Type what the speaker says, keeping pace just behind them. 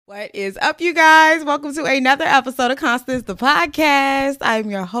What is up, you guys? Welcome to another episode of Constance the Podcast. I'm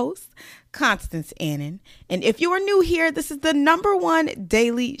your host, Constance Annan. And if you are new here, this is the #1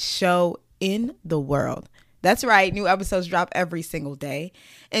 daily show in the world. That's right. New episodes drop every single day.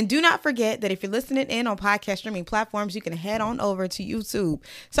 And do not forget that if you're listening in on podcast streaming platforms, you can head on over to YouTube.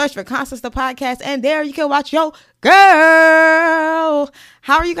 Search for Constance the Podcast, and there you can watch your girl.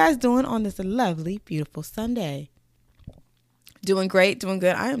 How are you guys doing on this lovely, beautiful Sunday? Doing great, doing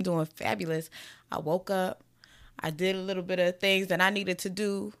good. I am doing fabulous. I woke up. I did a little bit of things that I needed to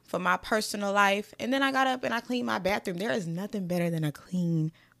do for my personal life. And then I got up and I cleaned my bathroom. There is nothing better than a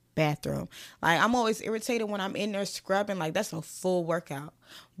clean bathroom. Like, I'm always irritated when I'm in there scrubbing. Like, that's a full workout.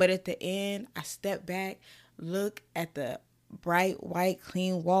 But at the end, I step back, look at the bright white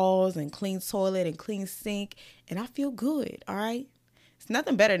clean walls and clean toilet and clean sink, and I feel good, all right? It's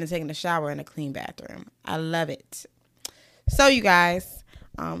nothing better than taking a shower in a clean bathroom. I love it. So, you guys,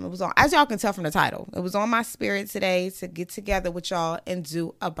 it was on, as y'all can tell from the title, it was on my spirit today to get together with y'all and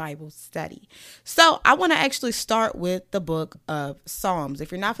do a Bible study. So I want to actually start with the book of Psalms.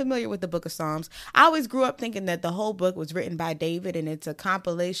 If you're not familiar with the book of Psalms, I always grew up thinking that the whole book was written by David, and it's a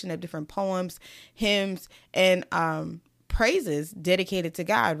compilation of different poems, hymns, and praises dedicated to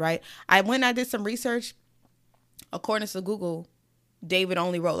God, right? I did some research. According to Google, David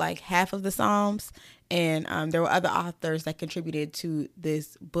only wrote like half of the Psalms, and there were other authors that contributed to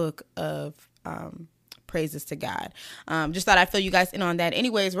this book of praises to God. Just thought I'd fill you guys in on that.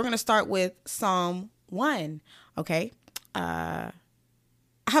 Anyways, we're going to start with Psalm 1, okay? I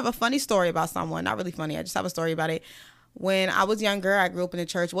have a funny story about Psalm 1. Not really funny. I just have a story about it. When I was younger, I grew up in the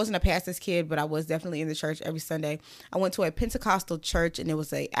church. Wasn't a pastor's kid, but I was definitely in the church every Sunday. I went to a Pentecostal church, and it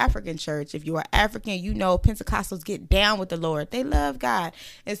was an African church. If you are African, you know Pentecostals get down with the Lord. They love God.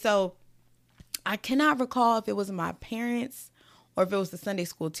 And so I cannot recall if it was my parents or if it was the Sunday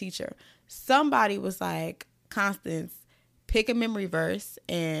school teacher. Somebody was like, Constance, pick a memory verse,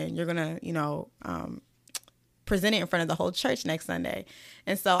 and you're going to, present it in front of the whole church next Sunday.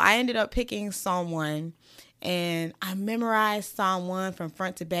 And so I ended up picking Psalm 1. And I memorized Psalm 1 from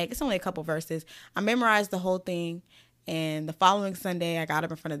front to back. It's only a couple verses. I memorized the whole thing. And the following Sunday, I got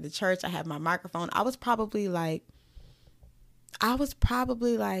up in front of the church. I had my microphone. I was probably like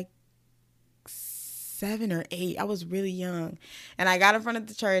 7 or 8. I was really young. And I got in front of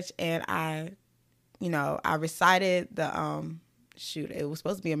the church, and I recited the, it was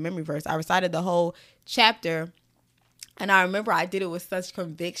supposed to be a memory verse. I recited the whole chapter. And I remember I did it with such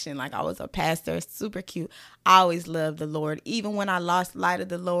conviction, like I was a pastor, super cute. I always loved the Lord. Even when I lost light of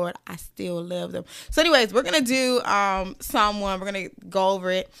the Lord, I still loved him. So anyways, we're going to do Psalm 1. We're going to go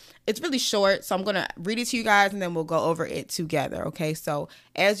over it. It's really short, so I'm going to read it to you guys, and then we'll go over it together, okay? So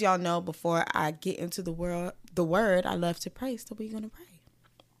as y'all know, before I get into the word, I love to pray. So we're going to pray.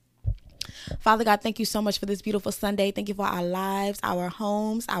 Father God, thank you so much for this beautiful Sunday. Thank you for our lives, our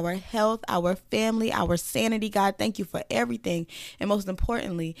homes, our health, our family, our sanity, God. Thank you for everything. And most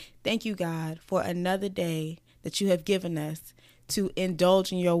importantly, thank you, God, for another day that you have given us to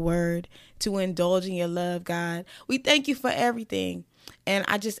indulge in your word, to indulge in your love, God. We thank you for everything. And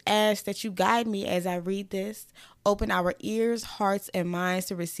I just ask that you guide me as I read this. Open our ears, hearts, and minds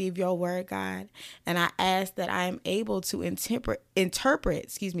to receive your word, God. And I ask that I am able to interpret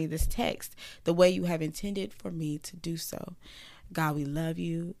this text the way you have intended for me to do so. God, we love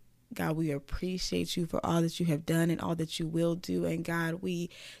you. God, we appreciate you for all that you have done and all that you will do. And God, we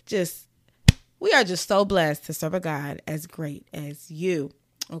are just so blessed to serve a God as great as you.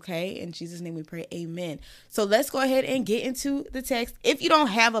 Okay, in Jesus' name we pray, amen. So let's go ahead and get into the text. If you don't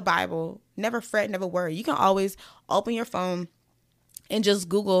have a Bible, never fret, never worry. You can always open your phone and just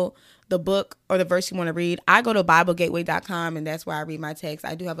Google the book or the verse you want to read. I go to BibleGateway.com, and that's where I read my text.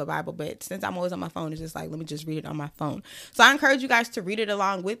 I do have a Bible, but since I'm always on my phone, it's just like, let me just read it on my phone. So I encourage you guys to read it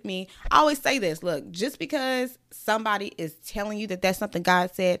along with me. I always say this, look, just because somebody is telling you that that's something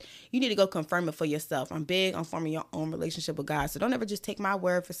God said, you need to go confirm it for yourself. I'm big on forming your own relationship with God. So don't ever just take my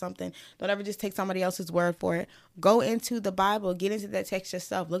word for something. Don't ever just take somebody else's word for it. Go into the Bible, get into that text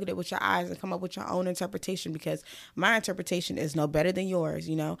yourself, look at it with your eyes, and come up with your own interpretation, because my interpretation is no better than yours,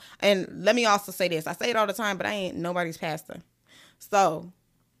 you know. And let me also say this. I say it all the time, but I ain't nobody's pastor. So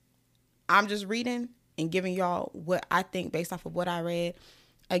I'm just reading and giving y'all what I think based off of what I read.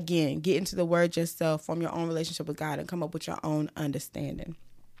 Again, get into the word yourself, form your own relationship with God, and come up with your own understanding.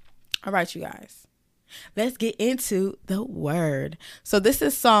 All right, you guys. Let's get into the word. So this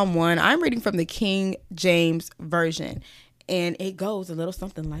is Psalm 1. I'm reading from the King James Version, and it goes a little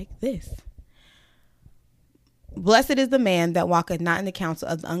something like this. Blessed is the man that walketh not in the counsel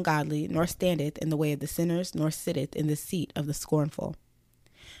of the ungodly, nor standeth in the way of the sinners, nor sitteth in the seat of the scornful.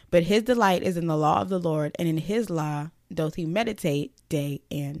 But his delight is in the law of the Lord, and in his law doth he meditate day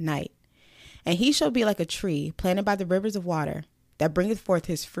and night. And he shall be like a tree planted by the rivers of water, that bringeth forth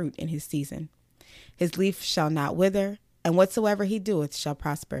his fruit in his season. His leaf shall not wither, and whatsoever he doeth shall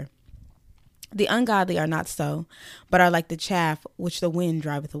prosper. The ungodly are not so, but are like the chaff which the wind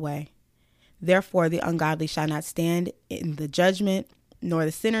driveth away. Therefore the ungodly shall not stand in the judgment, nor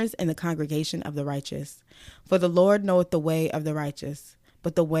the sinners in the congregation of the righteous. For the Lord knoweth the way of the righteous,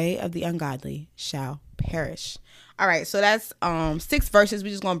 but the way of the ungodly shall perish. All right, so that's 6 verses.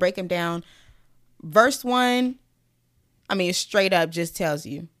 We're just going to break them down. Verse 1, it straight up just tells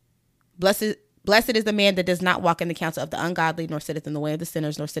you, Blessed is the man that does not walk in the counsel of the ungodly, nor sitteth in the way of the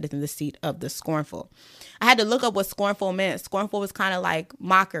sinners, nor sitteth in the seat of the scornful. I had to look up what scornful meant. Scornful was kind of like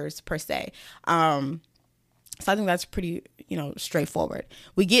mockers per se. So I think that's pretty, straightforward.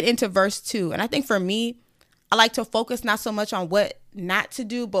 We get into verse 2. And I think for me, I like to focus not so much on what not to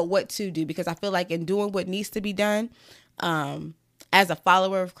do, but what to do, because I feel like in doing what needs to be done, as a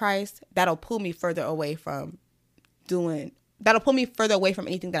follower of Christ, that'll pull me further away from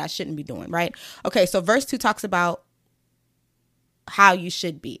anything that I shouldn't be doing, right? Okay, so verse 2 talks about how you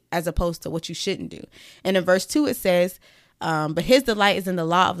should be as opposed to what you shouldn't do. And in verse 2 it says, but his delight is in the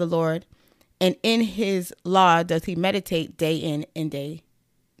law of the Lord, and in his law doth he meditate day in and day.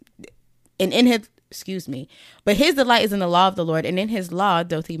 But his delight is in the law of the Lord, and in his law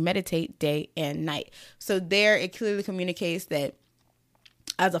doth he meditate day and night. So there it clearly communicates that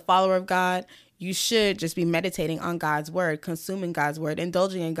as a follower of God, you should just be meditating on God's word, consuming God's word,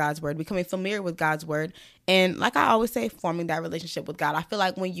 indulging in God's word, becoming familiar with God's word. And like I always say, forming that relationship with God. I feel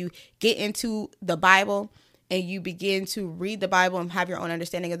like when you get into the Bible and you begin to read the Bible and have your own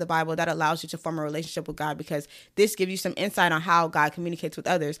understanding of the Bible, that allows you to form a relationship with God, because this gives you some insight on how God communicates with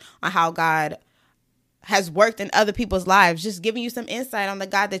others, on how God has worked in other people's lives, just giving you some insight on the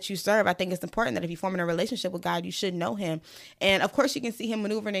God that you serve. I think it's important that if you form a relationship with God, you should know him. And of course you can see him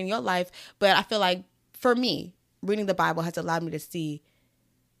maneuvering in your life. But I feel like for me, reading the Bible has allowed me to see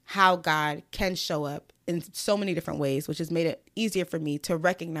how God can show up in so many different ways, which has made it easier for me to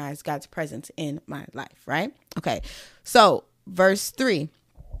recognize God's presence in my life, right? Okay, so verse 3.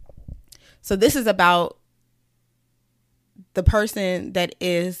 So this is about the person that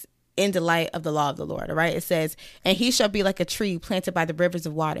is in delight of the law of the Lord. All right. It says, and he shall be like a tree planted by the rivers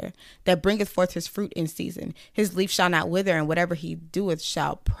of water, that bringeth forth his fruit in season. His leaf shall not wither, and whatever he doeth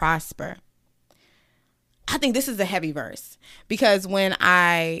shall prosper. I think this is a heavy verse, because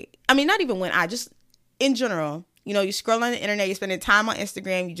just in general, you scroll on the internet, you're spending time on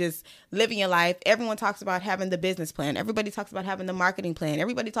Instagram, you just living your life. Everyone talks about having the business plan. Everybody talks about having the marketing plan.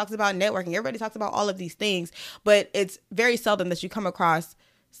 Everybody talks about networking. Everybody talks about all of these things, but it's very seldom that you come across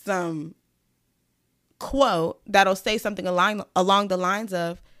some quote that'll say something along the lines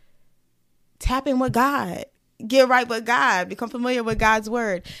of tap in with God, get right with God, become familiar with God's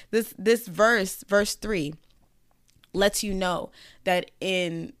word. This verse 3, lets you know that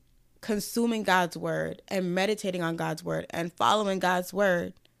in consuming God's word and meditating on God's word and following God's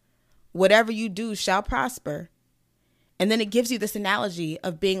word, whatever you do shall prosper. And then it gives you this analogy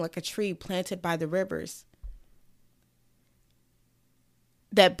of being like a tree planted by the rivers,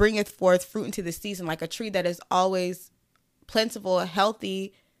 that bringeth forth fruit into the season, like a tree that is always plentiful,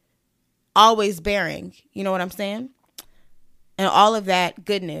 healthy, always bearing. You know what I'm saying? And all of that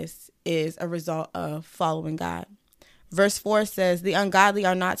goodness is a result of following God. Verse 4 says, the ungodly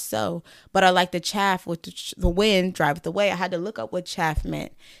are not so, but are like the chaff which the wind driveth away. I had to look up what chaff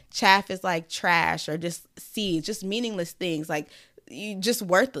meant. Chaff is like trash or just seeds, just meaningless things, like just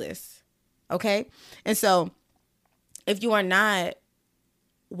worthless. Okay? And so if you are not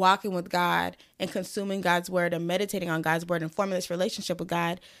walking with God and consuming God's word and meditating on God's word and forming this relationship with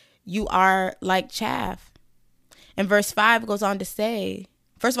God, you are like chaff. And verse 5 goes on to say,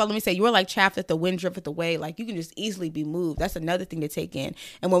 first of all, let me say, you are like chaff that the wind driveth away. Like you can just easily be moved. That's another thing to take in.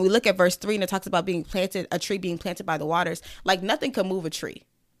 And when we look at verse 3 and it talks about a tree being planted by the waters, like nothing can move a tree,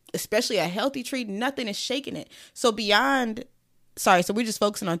 especially a healthy tree. Nothing is shaking it. So so we're just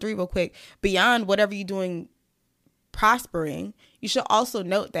focusing on 3 real quick. Beyond whatever you're doing prospering, you should also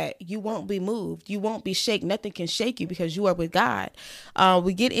note that you won't be moved. You won't be shaken. Nothing can shake you because you are with God.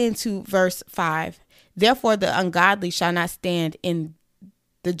 We get into verse 5. Therefore, the ungodly shall not stand in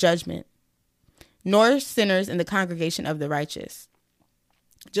the judgment, nor sinners in the congregation of the righteous.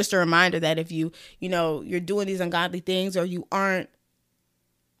 Just a reminder that if you're doing these ungodly things, or you aren't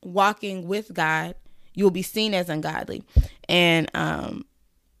walking with God, you will be seen as ungodly. And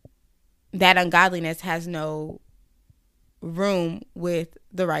that ungodliness has no room with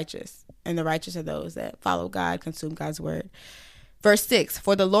the righteous, and the righteous are those that follow God, consume God's word. Verse 6,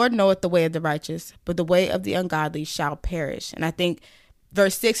 for the Lord knoweth the way of the righteous, but the way of the ungodly shall perish. And I think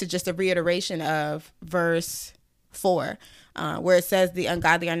verse 6 is just a reiteration of verse 4, where it says the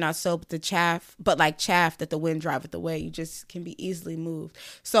ungodly are not so, but like chaff that the wind driveth away. You just can be easily moved.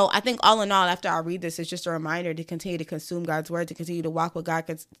 So I think all in all, after I read this, it's just a reminder to continue to consume God's word, to continue to walk with God,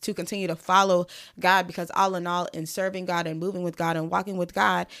 to continue to follow God, because all in all, in serving God and moving with God and walking with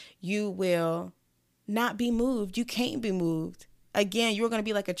God, you will not be moved. You can't be moved. Again, you're going to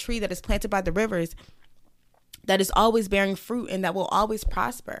be like a tree that is planted by the rivers, that is always bearing fruit and that will always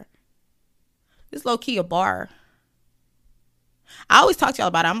prosper. This low key a bar. I always talk to y'all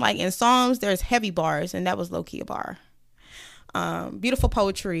about it. I'm like, in Psalms, there's heavy bars, and that was low key a bar. Beautiful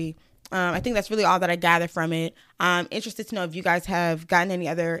poetry. I think that's really all that I gather from it. I'm interested to know if you guys have gotten any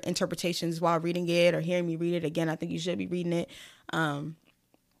other interpretations while reading it or hearing me read it. Again, I think you should be reading it.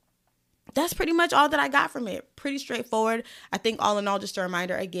 That's pretty much all that I got from it. Pretty straightforward. I think all in all, just a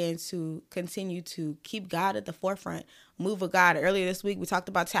reminder again to continue to keep God at the forefront. Move with God. Earlier this week, we talked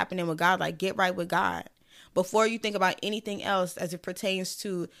about tapping in with God, like get right with God. Before you think about anything else as it pertains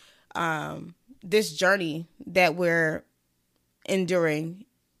to this journey that we're enduring,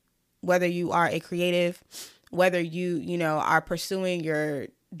 whether you are a creative, whether you are pursuing your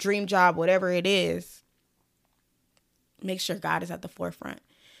dream job, whatever it is, make sure God is at the forefront.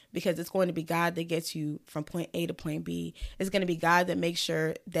 Because it's going to be God that gets you from point A to point B. It's going to be God that makes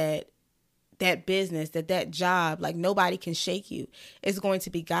sure that that business, that job, like nobody can shake you. It's going to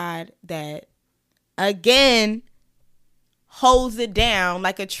be God that, again, holds it down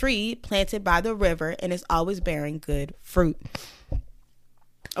like a tree planted by the river and is always bearing good fruit.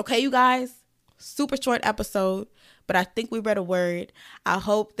 Okay, you guys, super short episode, but I think we read a word. I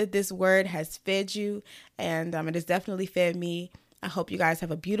hope that this word has fed you, and it has definitely fed me. I hope you guys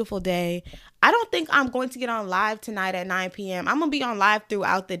have a beautiful day. I don't think I'm going to get on live tonight at 9 p.m. I'm going to be on live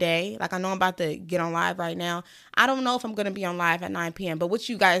throughout the day. Like, I know I'm about to get on live right now. I don't know if I'm going to be on live at 9 p.m. But what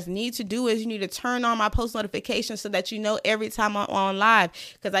you guys need to do is you need to turn on my post notifications so that you know every time I'm on live.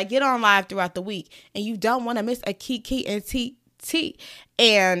 Because I get on live throughout the week. And you don't want to miss a Kiki and TT.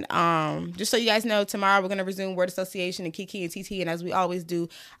 And just so you guys know, tomorrow we're going to resume word association and Kiki and TT. And as we always do,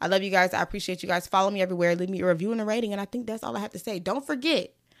 I love you guys. I appreciate you guys. Follow me everywhere. Leave me a review and a rating. And I think that's all I have to say. Don't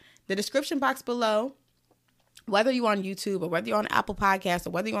forget the description box below, whether you're on YouTube or whether you're on Apple Podcasts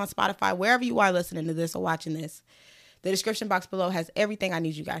or whether you're on Spotify, wherever you are listening to this or watching this, the description box below has everything I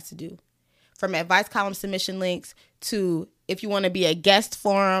need you guys to do. From advice column submission links to if you want to be a guest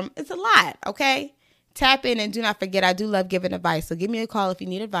forum. It's a lot, okay? Tap in, and do not forget, I do love giving advice. So give me a call if you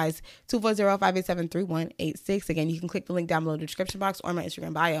need advice, 240-587-3186. Again, you can click the link down below in the description box or my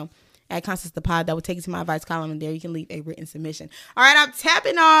Instagram bio at Constance the Pod. That will take you to my advice column, and there you can leave a written submission. All right, I'm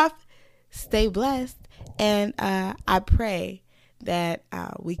tapping off. Stay blessed. And I pray that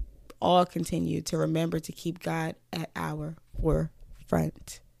we all continue to remember to keep God at our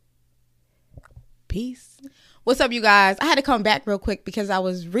forefront. Peace. What's up, you guys? I had to come back real quick because I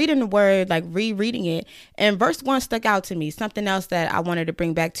was reading the word, like rereading it, and verse 1 stuck out to me. Something else that I wanted to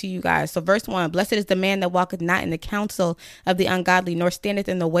bring back to you guys. So verse 1, blessed is the man that walketh not in the counsel of the ungodly, nor standeth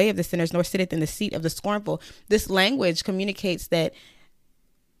in the way of the sinners, nor sitteth in the seat of the scornful. This language communicates that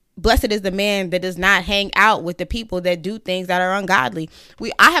blessed is the man that does not hang out with the people that do things that are ungodly.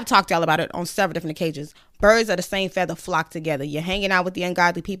 I have talked to y'all about it on several different occasions. Birds of the same feather flock together. You're hanging out with the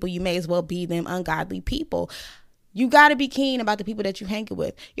ungodly people, you may as well be them ungodly people. You got to be keen about the people that you hang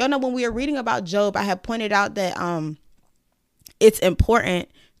with. Y'all know when we were reading about Job, I have pointed out that it's important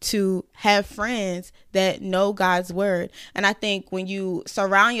to have friends that know God's word. And I think when you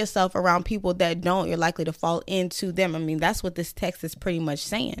surround yourself around people that don't, you're likely to fall into them. I mean, that's what this text is pretty much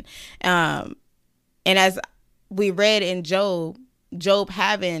saying. And as we read in Job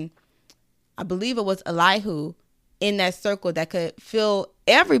having, I believe it was Elihu in that circle that could fill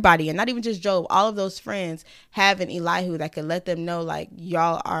everybody, and not even just Job, all of those friends having Elihu that could let them know, like,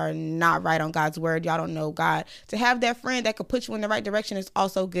 y'all are not right on God's word. Y'all don't know God. To have that friend that could put you in the right direction is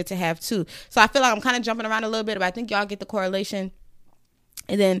also good to have too. So I feel like I'm kind of jumping around a little bit, but I think y'all get the correlation.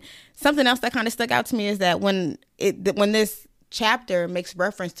 And then something else that kind of stuck out to me is that when this chapter makes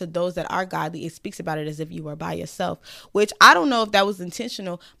reference to those that are godly, it speaks about it as if you were by yourself, which I don't know if that was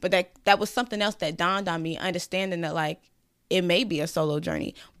intentional, but that was something else that dawned on me, understanding that, like, it may be a solo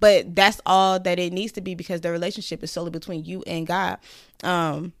journey, but that's all that it needs to be, because the relationship is solely between you and God.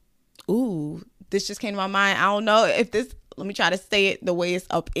 This just came to my mind. I don't know if this, let me try to say it the way it's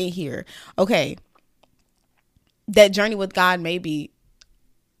up in here. Okay. That journey with God may be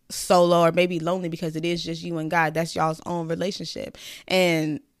solo or maybe lonely because it is just you and God. That's y'all's own relationship.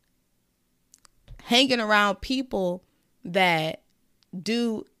 And hanging around people that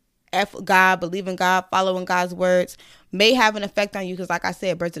do F God, believe in God, following God's words may have an effect on you. Because like I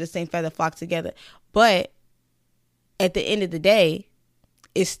said, birds of the same feather flock together. But at the end of the day,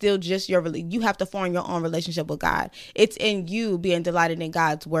 it's still just you have to form your own relationship with God. It's in you being delighted in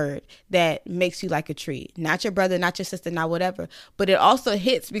God's word that makes you like a tree. Not your brother, not your sister, not whatever. But it also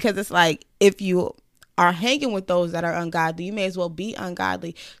hits because it's like, if you are hanging with those that are ungodly, you may as well be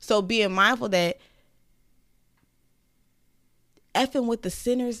ungodly. So being mindful that effing with the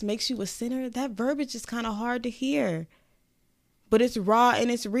sinners makes you a sinner, that verbiage is kind of hard to hear. But it's raw and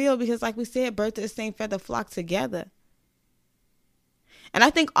it's real because, like we said, birds of the same feather flock together. And I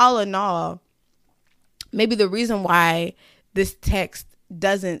think all in all, maybe the reason why this text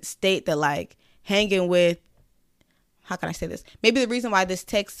doesn't state that, like, hanging with, how can I say this? Maybe the reason why this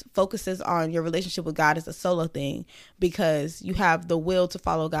text focuses on your relationship with God is a solo thing, because you have the will to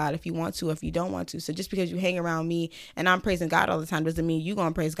follow God if you want to, or if you don't want to. So just because you hang around me and I'm praising God all the time doesn't mean you're going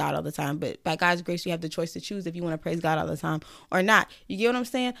to praise God all the time. But by God's grace, you have the choice to choose if you want to praise God all the time or not. You get what I'm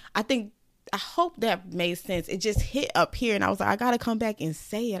saying? I hope that made sense. It just hit up here and I was like, I got to come back and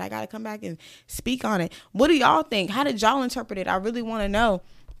say it. I got to come back and speak on it. What do y'all think? How did y'all interpret it? I really want to know.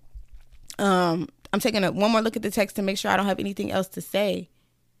 I'm taking one more look at the text to make sure I don't have anything else to say.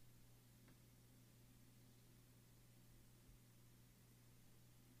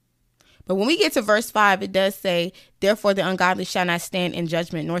 But when we get to verse 5, it does say, therefore the ungodly shall not stand in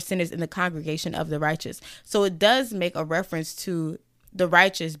judgment, nor sinners in the congregation of the righteous. So it does make a reference to the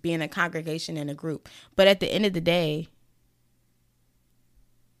righteous being a congregation and a group. But at the end of the day,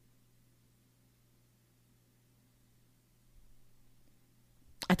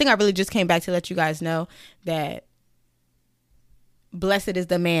 I think I really just came back to let you guys know that blessed is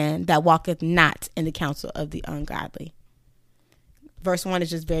the man that walketh not in the counsel of the ungodly. Verse 1 is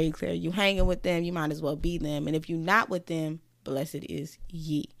just very clear. You hanging with them, you might as well be them. And if you're not with them, blessed is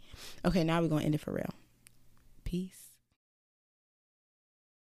ye. Okay, now we're going to end it for real. Peace.